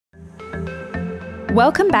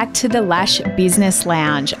Welcome back to the Lash Business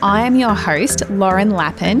Lounge. I am your host, Lauren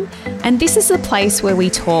Lappin, and this is the place where we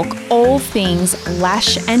talk all things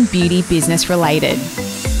lash and beauty business related.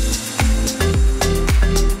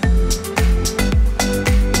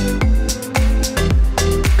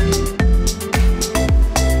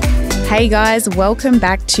 Hey guys, welcome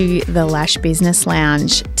back to the Lash Business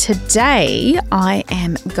Lounge. Today, I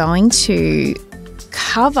am going to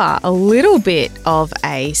cover a little bit of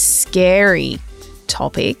a scary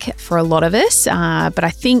topic for a lot of us, but I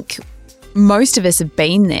think most of us have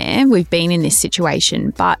been there. We've been in this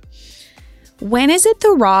situation, but when is it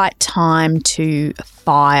the right time to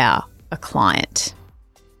fire a client?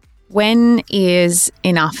 When is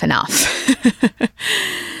enough enough?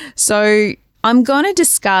 So I'm going to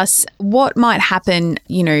discuss what might happen,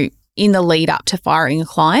 in the lead up to firing a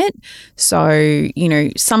client. So,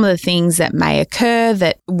 some of the things that may occur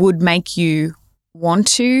that would make you want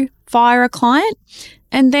to fire a client,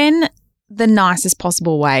 and then the nicest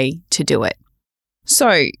possible way to do it.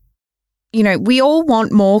 So, we all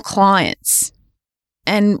want more clients,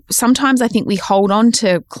 and sometimes I think we hold on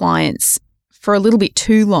to clients for a little bit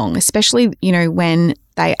too long, especially, when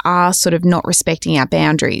they are sort of not respecting our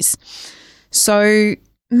boundaries. So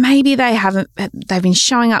maybe they've been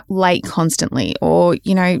showing up late constantly, or,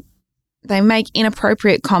 they make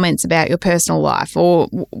inappropriate comments about your personal life or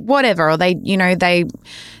whatever, or they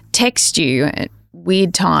text you at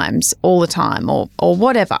weird times all the time or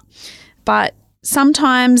whatever. But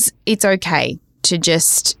sometimes it's okay to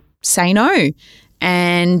just say no.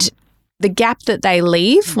 And the gap that they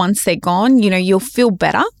leave once they're gone, you'll feel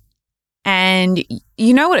better. And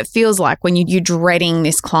you know what it feels like when you're dreading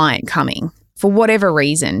this client coming for whatever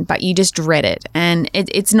reason, but you just dread it. And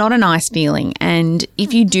it's not a nice feeling. And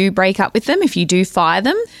if you do break up with them, if you do fire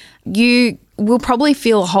them, you will probably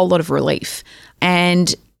feel a whole lot of relief.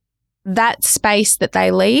 And that space that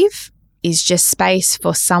they leave is just space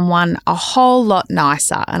for someone a whole lot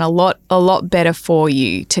nicer and a lot better for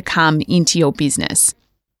you to come into your business.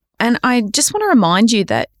 And I just want to remind you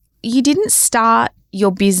that you didn't start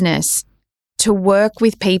your business to work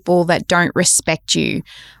with people that don't respect you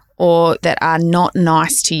or that are not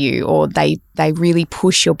nice to you, or they really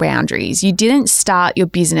push your boundaries. You didn't start your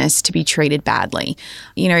business to be treated badly.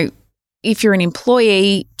 If you're an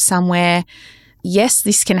employee somewhere, yes,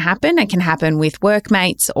 this can happen. It can happen with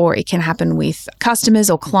workmates, or it can happen with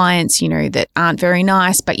customers or clients, that aren't very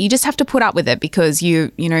nice, but you just have to put up with it because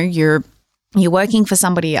you're working for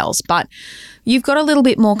somebody else. But you've got a little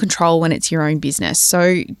bit more control when it's your own business.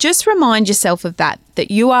 So just remind yourself of that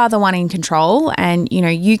you are the one in control, and,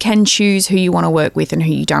 you can choose who you want to work with and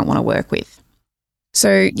who you don't want to work with.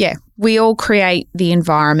 So yeah, we all create the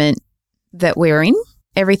environment that we're in.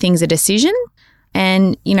 Everything's a decision.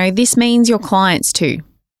 And, this means your clients too.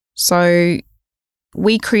 So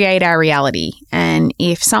we create our reality. And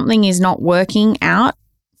if something is not working out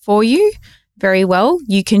for you very well,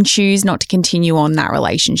 you can choose not to continue on that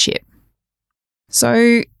relationship.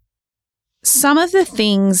 So some of the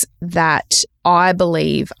things that I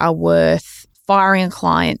believe are worth firing a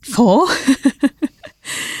client for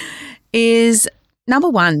is, number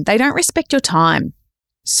one, they don't respect your time.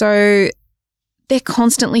 So they're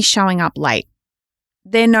constantly showing up late.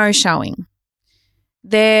 They're no-showing.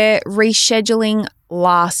 They're rescheduling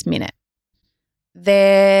last minute.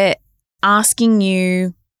 They're asking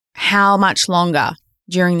you how much longer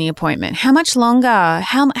during the appointment. How much longer?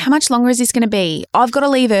 How much longer is this going to be? I've got to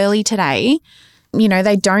leave early today.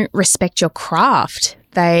 They don't respect your craft.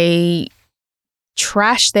 They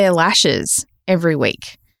trash their lashes every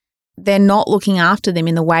week. They're not looking after them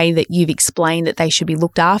in the way that you've explained that they should be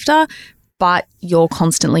looked after, but you're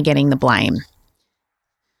constantly getting the blame.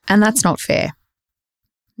 And that's not fair.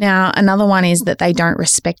 Now, another one is that they don't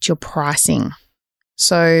respect your pricing.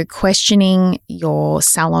 So questioning your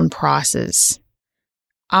salon prices,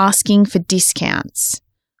 asking for discounts,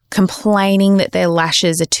 complaining that their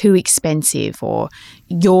lashes are too expensive, or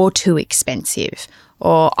you're too expensive,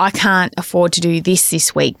 or I can't afford to do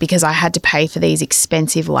this week because I had to pay for these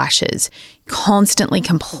expensive lashes. Constantly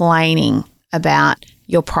complaining about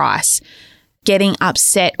your price, getting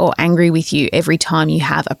upset or angry with you every time you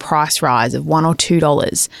have a price rise of $1 or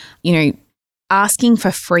 $2, asking for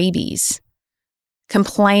freebies,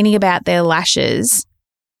 complaining about their lashes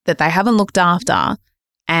that they haven't looked after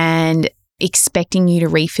and expecting you to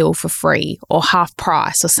refill for free or half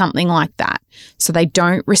price or something like that. So they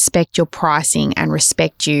don't respect your pricing and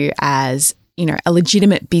respect you as, a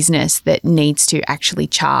legitimate business that needs to actually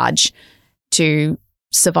charge to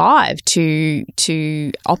survive, to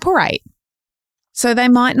operate. So they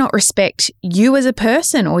might not respect you as a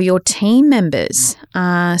person or your team members.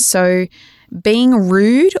 So being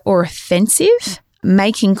rude or offensive,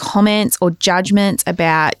 making comments or judgments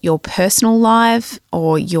about your personal life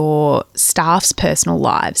or your staff's personal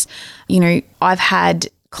lives. I've had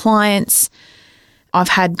clients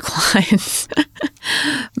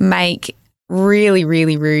make really,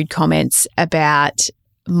 really rude comments about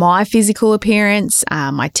my physical appearance,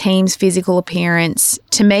 my team's physical appearance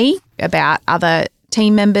to me, about other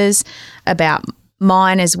team members, about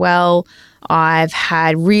mine as well. I've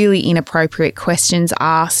had really inappropriate questions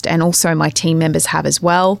asked, and also my team members have as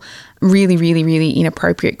well. Really, really, really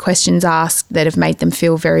inappropriate questions asked that have made them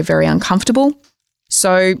feel very, very uncomfortable.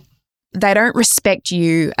 So they don't respect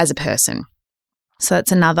you as a person. So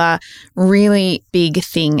that's another really big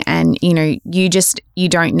thing. And, you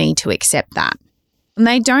don't need to accept that. And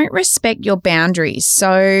they don't respect your boundaries.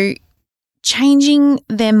 So changing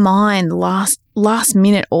their mind last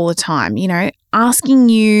minute all the time, asking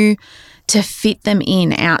you to fit them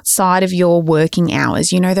in outside of your working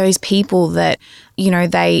hours. Those people that,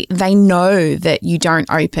 they know that you don't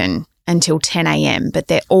open until 10 a.m., but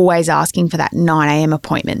they're always asking for that 9 a.m.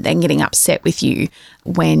 appointment, then getting upset with you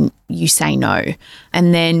when you say no.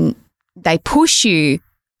 And then they push you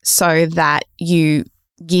so that you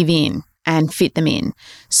give in and fit them in.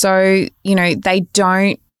 So, they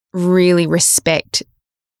don't really respect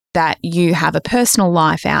that you have a personal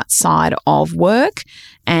life outside of work,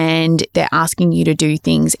 and they're asking you to do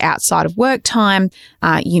things outside of work time,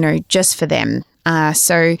 just for them.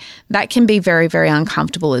 So that can be very, very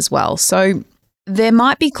uncomfortable as well. So there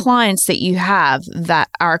might be clients that you have that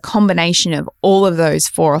are a combination of all of those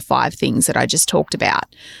 4 or 5 things that I just talked about.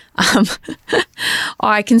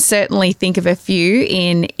 I can certainly think of a few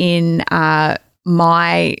in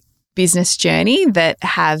my business journey that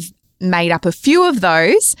have made up a few of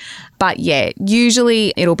those. But yeah,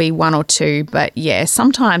 usually it'll be 1 or 2, but yeah,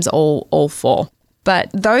 sometimes all 4. But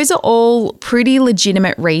those are all pretty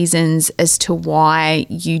legitimate reasons as to why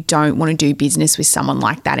you don't want to do business with someone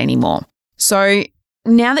like that anymore. So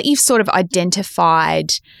now that you've sort of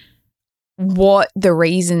identified what the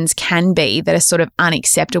reasons can be that are sort of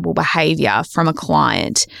unacceptable behavior from a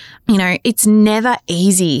client, it's never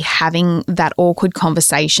easy having that awkward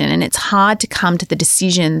conversation, and it's hard to come to the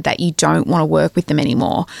decision that you don't want to work with them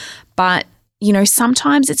anymore. But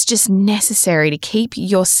sometimes it's just necessary to keep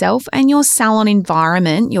yourself and your salon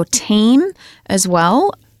environment, your team as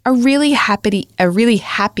well, a really happy,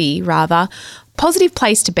 positive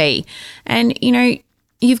place to be. And,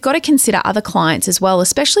 you've got to consider other clients as well,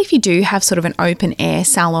 especially if you do have sort of an open air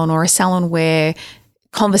salon or a salon where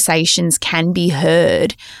conversations can be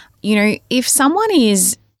heard. If someone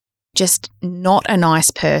is just not a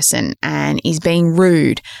nice person and is being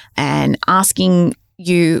rude and asking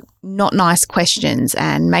you not nice questions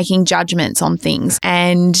and making judgments on things,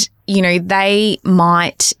 and, they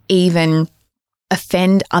might even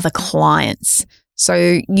offend other clients.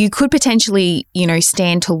 So you could potentially,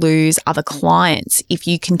 stand to lose other clients if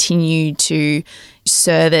you continue to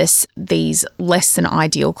service these less than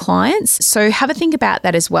ideal clients. So have a think about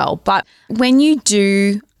that as well. But when you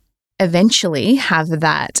do eventually have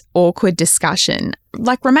that awkward discussion,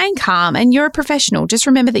 remain calm, and you're a professional. Just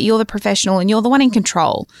remember that you're the professional and you're the one in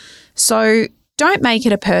control. So don't make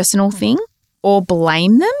it a personal thing or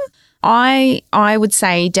blame them. I would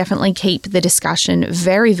say definitely keep the discussion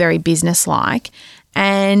very, very businesslike.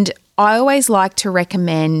 And I always like to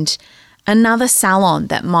recommend another salon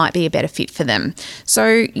that might be a better fit for them.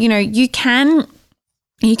 So, you can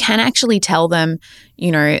actually tell them,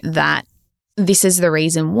 that this is the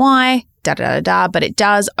reason why, but it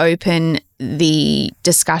does open the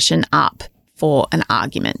discussion up for an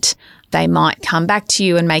argument. They might come back to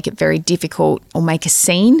you and make it very difficult or make a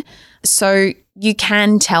scene. So you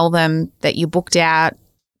can tell them that you booked out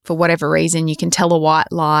for whatever reason. You can tell a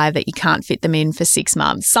white lie that you can't fit them in for 6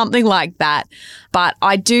 months, something like that. But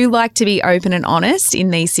I do like to be open and honest in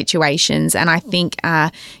these situations. And I think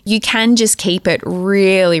you can just keep it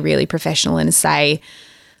really, really professional and say,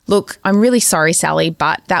 look, I'm really sorry, Sally,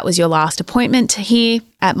 but that was your last appointment here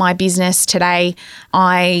at my business today.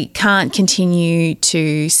 I can't continue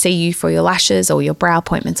to see you for your lashes or your brow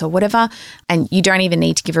appointments or whatever. And you don't even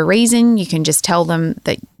need to give a reason. You can just tell them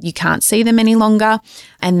that you can't see them any longer.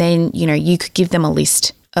 And then, you could give them a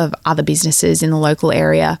list of other businesses in the local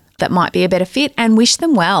area that might be a better fit and wish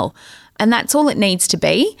them well. And that's all it needs to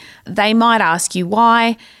be. They might ask you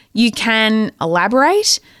why. You can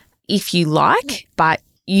elaborate if you like, but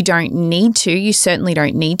you don't need to. You certainly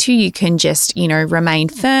don't need to. You can just, remain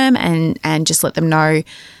firm and just let them know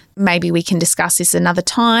maybe we can discuss this another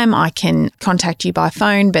time. I can contact you by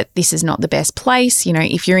phone, but this is not the best place.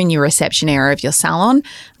 If you're in your reception area of your salon,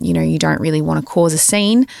 you don't really want to cause a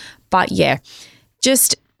scene. But yeah,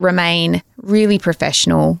 just remain really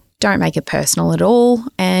professional. Don't make it personal at all.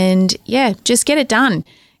 And yeah, just get it done.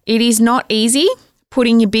 It is not easy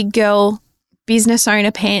putting your big girl business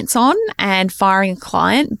owner pants on and firing a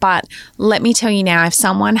client. But let me tell you now, if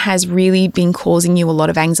someone has really been causing you a lot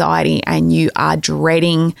of anxiety and you are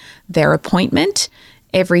dreading their appointment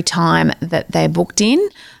every time that they're booked in,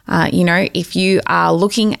 if you are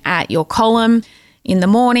looking at your column in the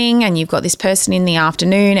morning and you've got this person in the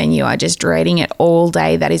afternoon and you are just dreading it all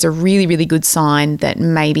day, that is a really, really good sign that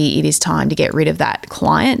maybe it is time to get rid of that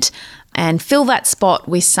client and fill that spot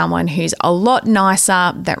with someone who's a lot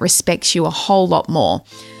nicer, that respects you a whole lot more.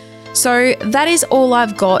 So that is all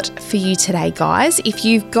I've got for you today, guys. If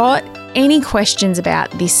you've got any questions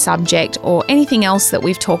about this subject or anything else that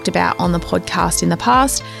we've talked about on the podcast in the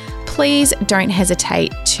past, please don't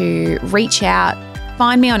hesitate to reach out.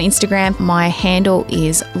 Find me on Instagram. My handle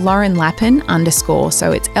is LaurenLappin _.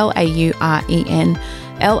 So it's LaurenLappin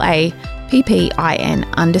 _.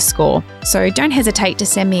 So don't hesitate to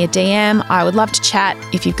send me a DM. I would love to chat.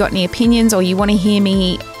 If you've got any opinions or you want to hear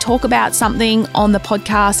me talk about something on the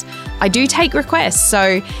podcast, I do take requests.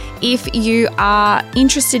 So if you are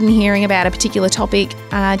interested in hearing about a particular topic,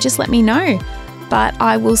 just let me know. But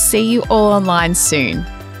I will see you all online soon.